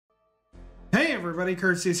Hey everybody,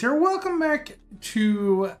 Curseius here. Welcome back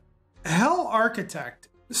to Hell Architect.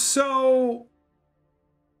 So,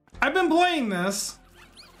 I've been playing this,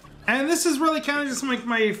 and this is really kind of just like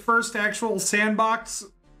my first actual sandbox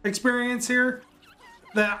experience here,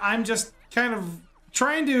 that I'm just kind of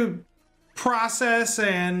trying to process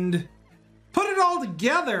and put it all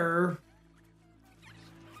together.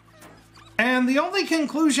 And the only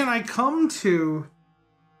conclusion I come to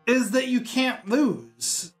is that you can't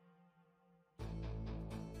lose.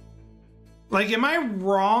 Like, am I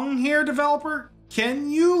wrong here, developer?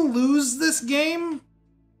 Can you lose this game?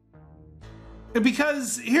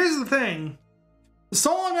 Because here's the thing.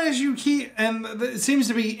 So long as you keep, and it seems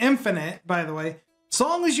to be infinite, by the way, so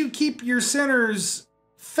long as you keep your sinners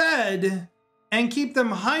fed and keep them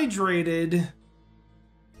hydrated,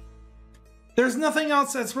 there's nothing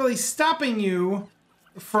else that's really stopping you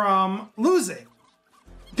from losing.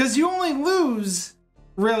 Because you only lose,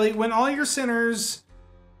 really, when all your sinners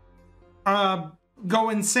go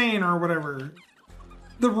insane or whatever.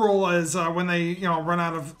 The rule is when they, run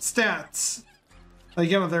out of stats.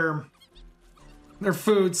 Like, their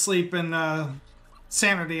food, sleep, and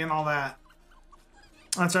sanity and all that.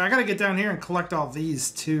 That's right, I gotta get down here and collect all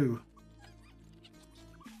these too.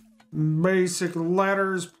 Basic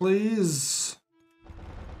ladders, please.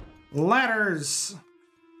 Ladders!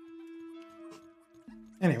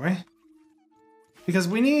 Anyway. Because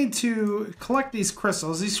we need to collect these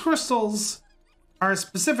crystals. These crystals are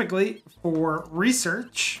specifically for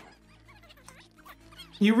research.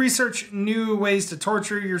 You research new ways to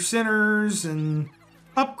torture your sinners and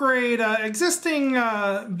upgrade existing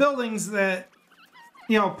buildings that,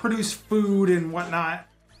 produce food and whatnot.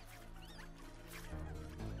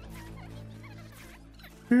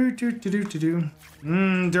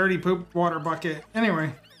 Dirty poop water bucket.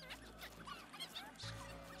 Anyway.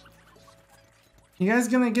 You guys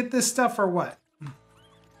gonna get this stuff or what?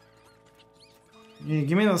 Yeah,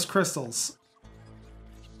 give me those crystals.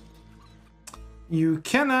 You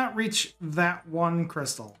cannot reach that one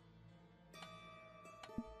crystal.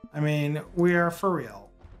 I mean, we are for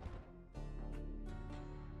real.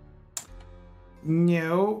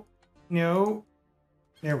 No. No.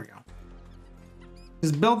 There we go.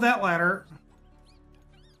 Just build that ladder.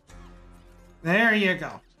 There you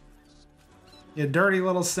go. You dirty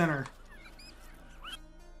little sinner.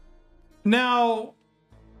 Now,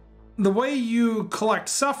 the way you collect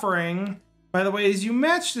suffering, by the way, is you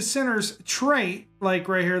match the sinner's trait. Like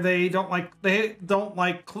right here, they're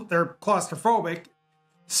claustrophobic.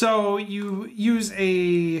 So you use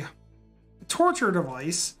a torture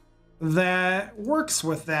device that works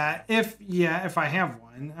with that. If I have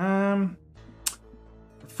one.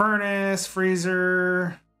 Furnace,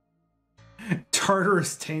 freezer,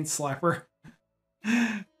 tartarus taint slapper.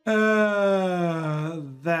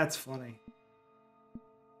 That's funny.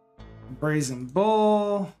 Brazen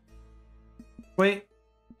bull. Wait.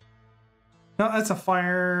 No, that's a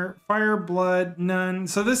fire. Fire, blood, none.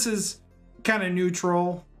 So this is kind of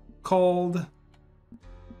neutral. Cold.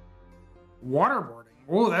 Waterboarding.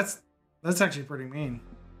 Oh, that's actually pretty mean.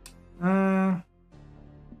 Oh,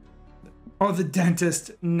 the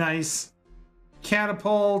dentist. Nice.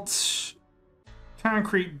 Catapult.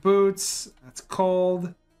 Concrete boots. That's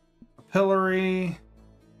cold. A pillory.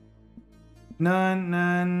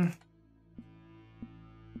 None.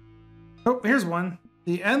 Oh, here's one.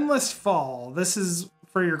 The Endless Fall. This is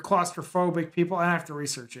for your claustrophobic people. I have to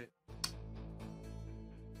research it.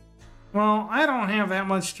 Well, I don't have that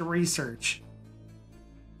much to research.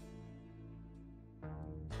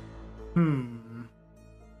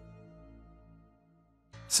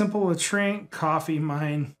 Simple latrine, coffee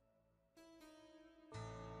mine.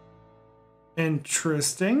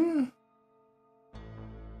 Interesting.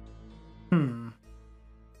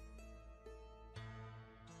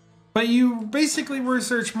 But you basically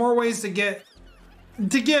research more ways to get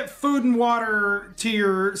food and water to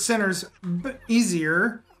your sinners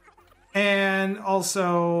easier, and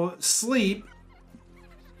also sleep.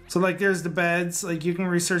 So like there's the beds, like you can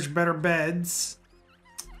research better beds,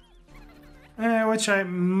 which I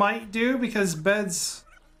might do because beds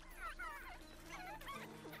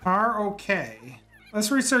are okay. Let's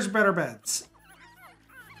research better beds.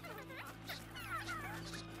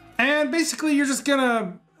 And basically you're just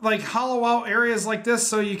gonna like hollow out areas like this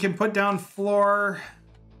so you can put down floor.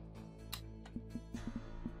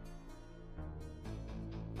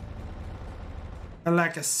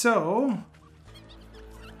 Like so.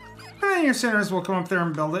 And your sinners will come up there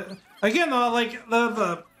and build it. Again though, like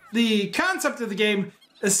the concept of the game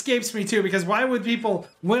escapes me too, because why would people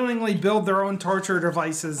willingly build their own torture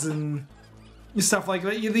devices and stuff like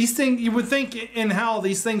that. These things, you would think in hell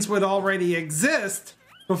these things would already exist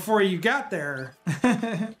before you got there.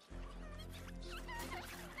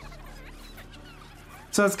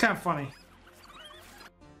 So it's kind of funny.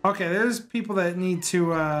 Okay, there's people that need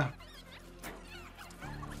to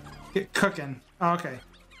get cooking. Oh, okay.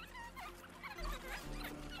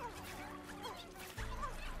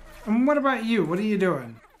 And what about you? What are you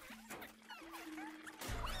doing?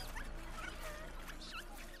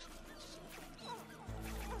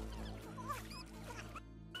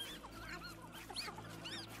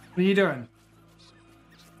 What are you doing?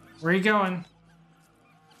 Where are you going?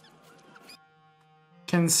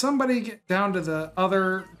 Can somebody get down to the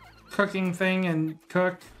other cooking thing and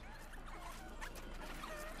cook?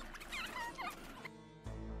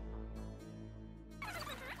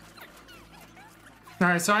 All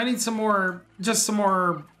right, so I need some more, just some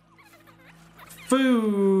more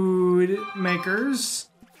food makers.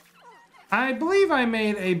 I believe I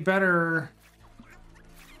made a better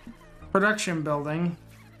production building.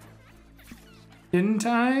 Didn't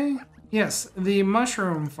I? Yes, the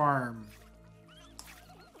mushroom farm.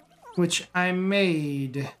 Which I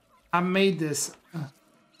made. I made this.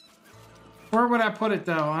 Where would I put it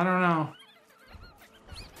though? I don't know.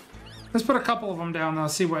 Let's put a couple of them down though,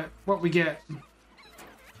 see what we get.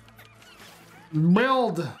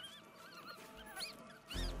 Build.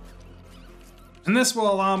 And this will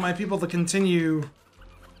allow my people to continue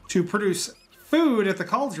to produce food at the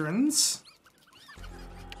cauldrons.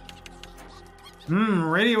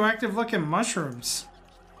 Radioactive looking mushrooms.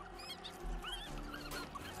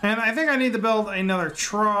 And I think I need to build another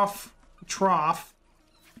trough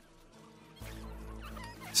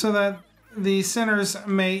so that the sinners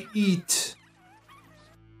may eat.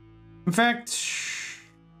 In fact,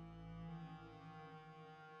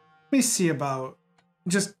 let me see about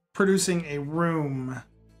just producing a room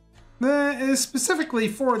that is specifically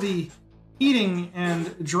for the eating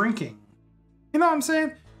and drinking. You know what I'm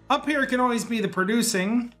saying? Up here can always be the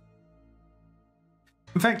producing.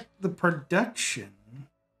 In fact, the production.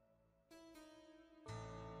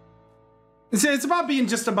 It's about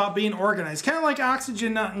being organized. Kind of like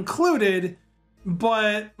oxygen not included,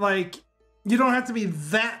 but like you don't have to be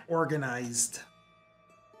that organized.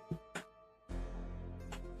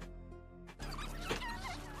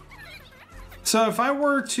 So if I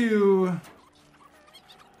were to,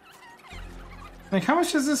 like, how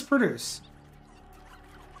much does this produce?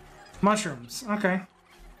 Mushrooms, okay.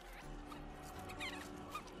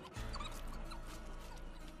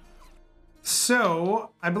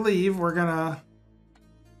 So I believe we're gonna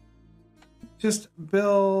just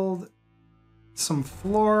build some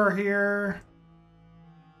floor here.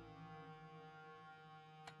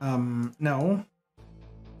 No.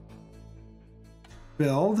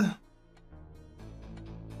 Build.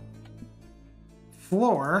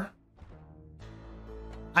 Floor.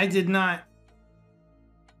 I did not.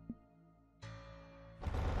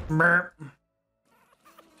 Burp.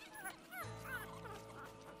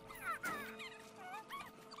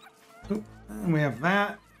 Oop, and we have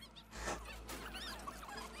that.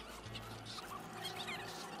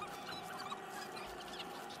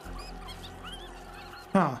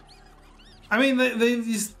 Huh. I mean,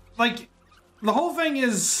 these, like, the whole thing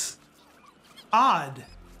is odd,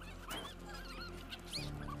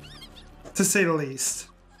 to say the least.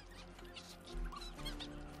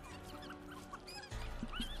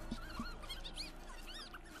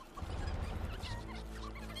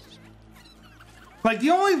 Like,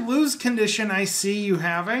 the only lose condition I see you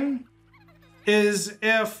having is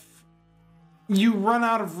if you run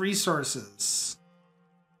out of resources.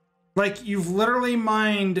 Like, you've literally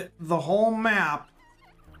mined the whole map.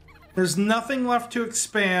 There's nothing left to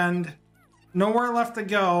expand, nowhere left to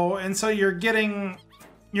go, and so you're getting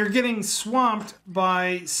swamped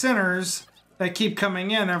by sinners that keep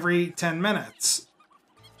coming in every 10 minutes.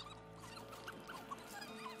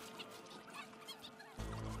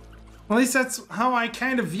 At least that's how I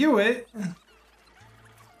kind of view it.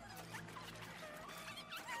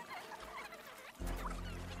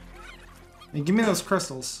 Hey, give me those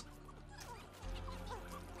crystals.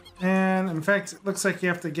 And in fact, it looks like you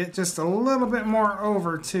have to get just a little bit more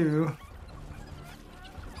over too.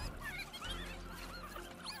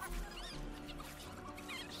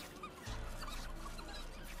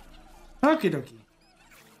 Okie dokie.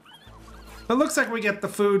 It looks like we get the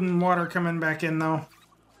food and water coming back in though.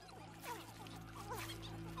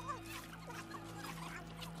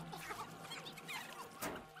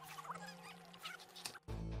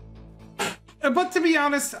 But to be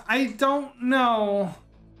honest, I don't know.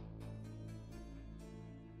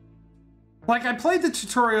 Like, I played the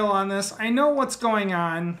tutorial on this. I know what's going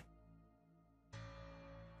on.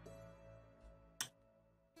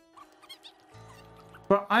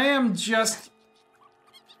 But I am just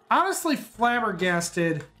honestly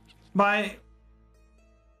flabbergasted by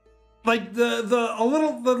like the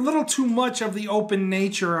little too much of the open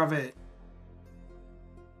nature of it.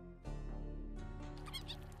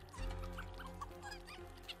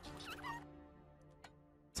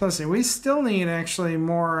 So let's see, we still need actually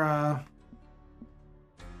more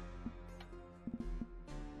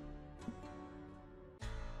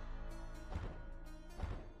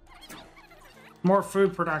more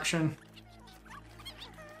food production.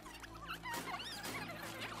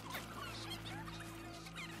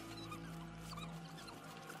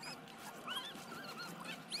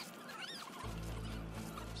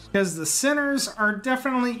 Because the sinners are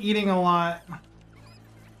definitely eating a lot.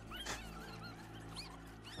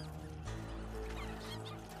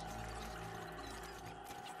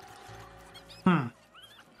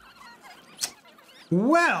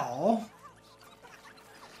 Well,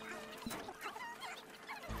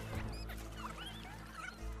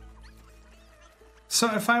 so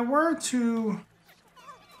if I were to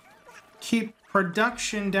keep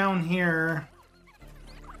production down here,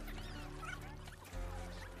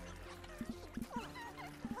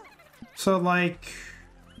 so like,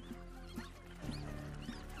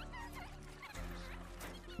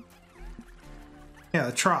 yeah,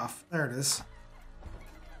 the trough, there it is.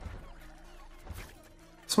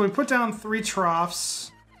 So we put down 3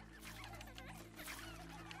 troughs.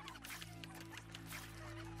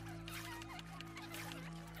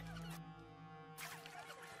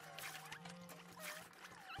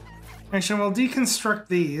 Actually, we'll deconstruct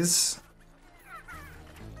these.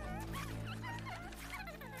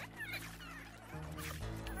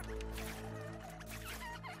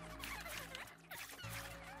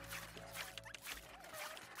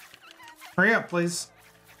 Hurry up, please.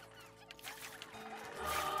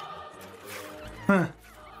 Huh.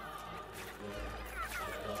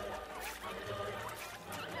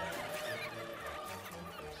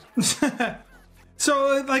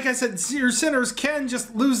 So, like I said, your sinners can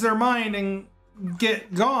just lose their mind and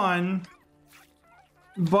get gone,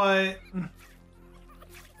 but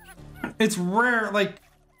it's rare, like,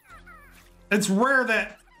 it's rare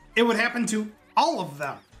that it would happen to all of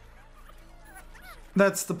them.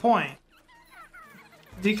 That's the point.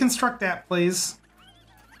 Deconstruct that, please.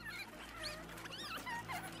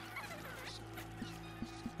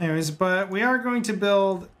 Anyways, but we are going to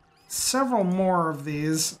build several more of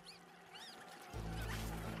these.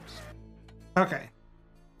 Okay.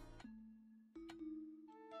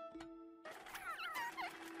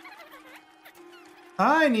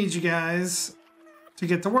 I need you guys to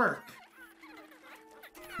get to work.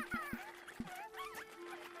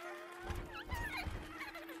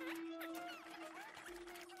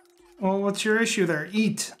 Well, what's your issue there?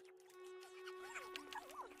 Eat.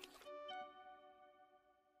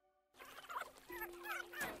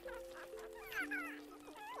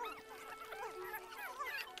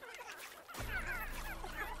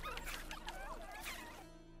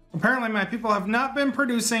 Apparently my people have not been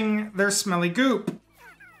producing their smelly goop.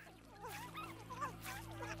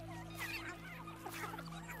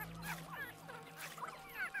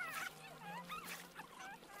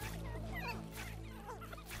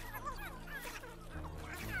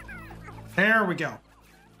 There we go.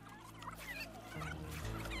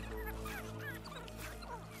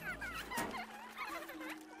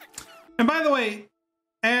 And by the way,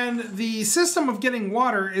 and the system of getting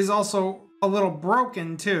water is also a little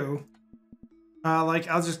broken too. Like,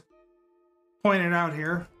 I'll just point it out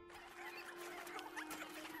here.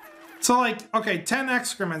 So like, okay, 10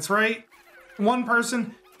 excrements, right? One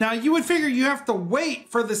person. Now you would figure you have to wait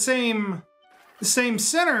for the same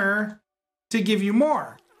sinner to give you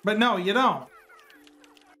more. But no, you don't.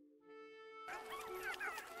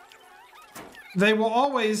 They will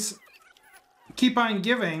always keep on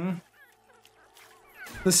giving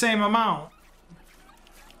the same amount,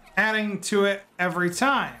 adding to it every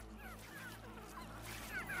time.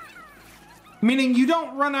 Meaning you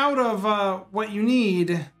don't run out of what you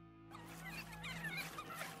need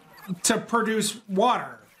to produce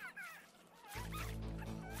water.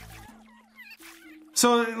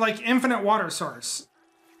 So like infinite water source.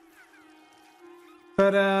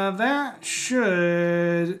 But that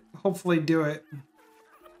should hopefully do it.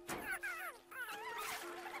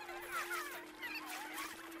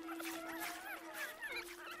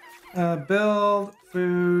 Build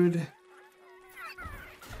food.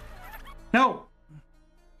 No.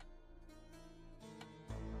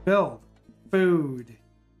 Build food.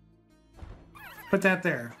 Put that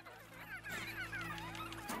there.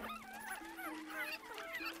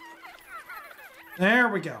 There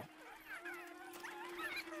we go.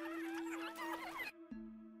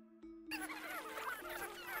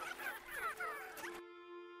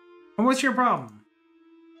 What's your problem?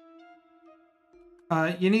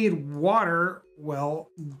 You need water. Well,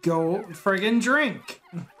 go friggin' drink.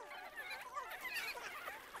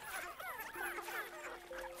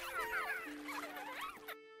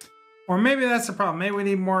 Or maybe that's the problem. Maybe we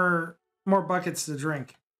need more buckets to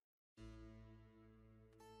drink.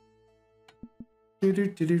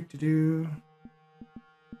 Do.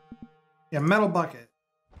 Yeah, metal bucket.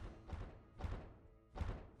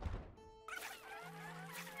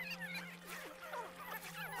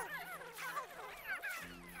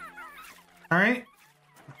 All right.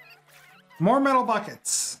 More metal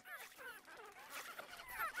buckets.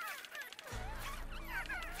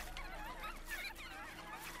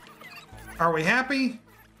 Are we happy?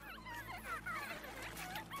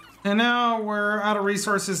 And now we're out of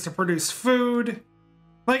resources to produce food.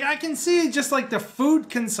 Like, I can see just like the food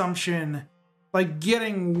consumption, like,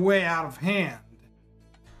 getting way out of hand.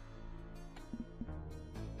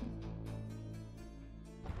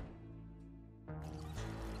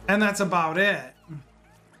 And that's about it.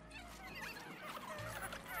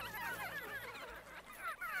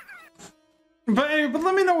 But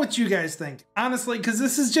let me know what you guys think, honestly, because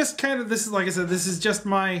this is just kind of, this is, like I said, this is just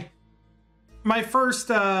my first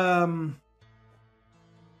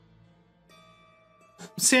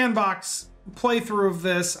sandbox playthrough of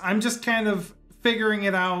this. I'm just kind of figuring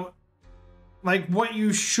it out, like what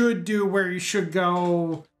you should do, where you should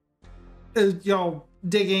go, you know,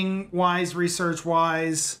 digging wise, research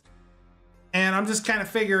wise, and I'm just kind of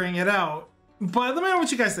figuring it out. But let me know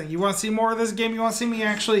what you guys think. You want to see more of this game? You want to see me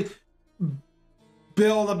actually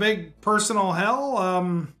build a big personal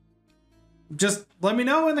hell? Just let me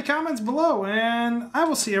know in the comments below, and I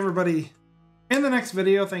will see everybody in the next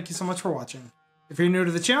video. Thank you so much for watching. If you're new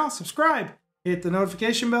to the channel, subscribe, hit the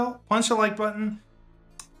notification bell, punch the like button,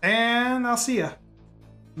 and I'll see ya.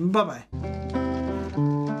 Bye-bye.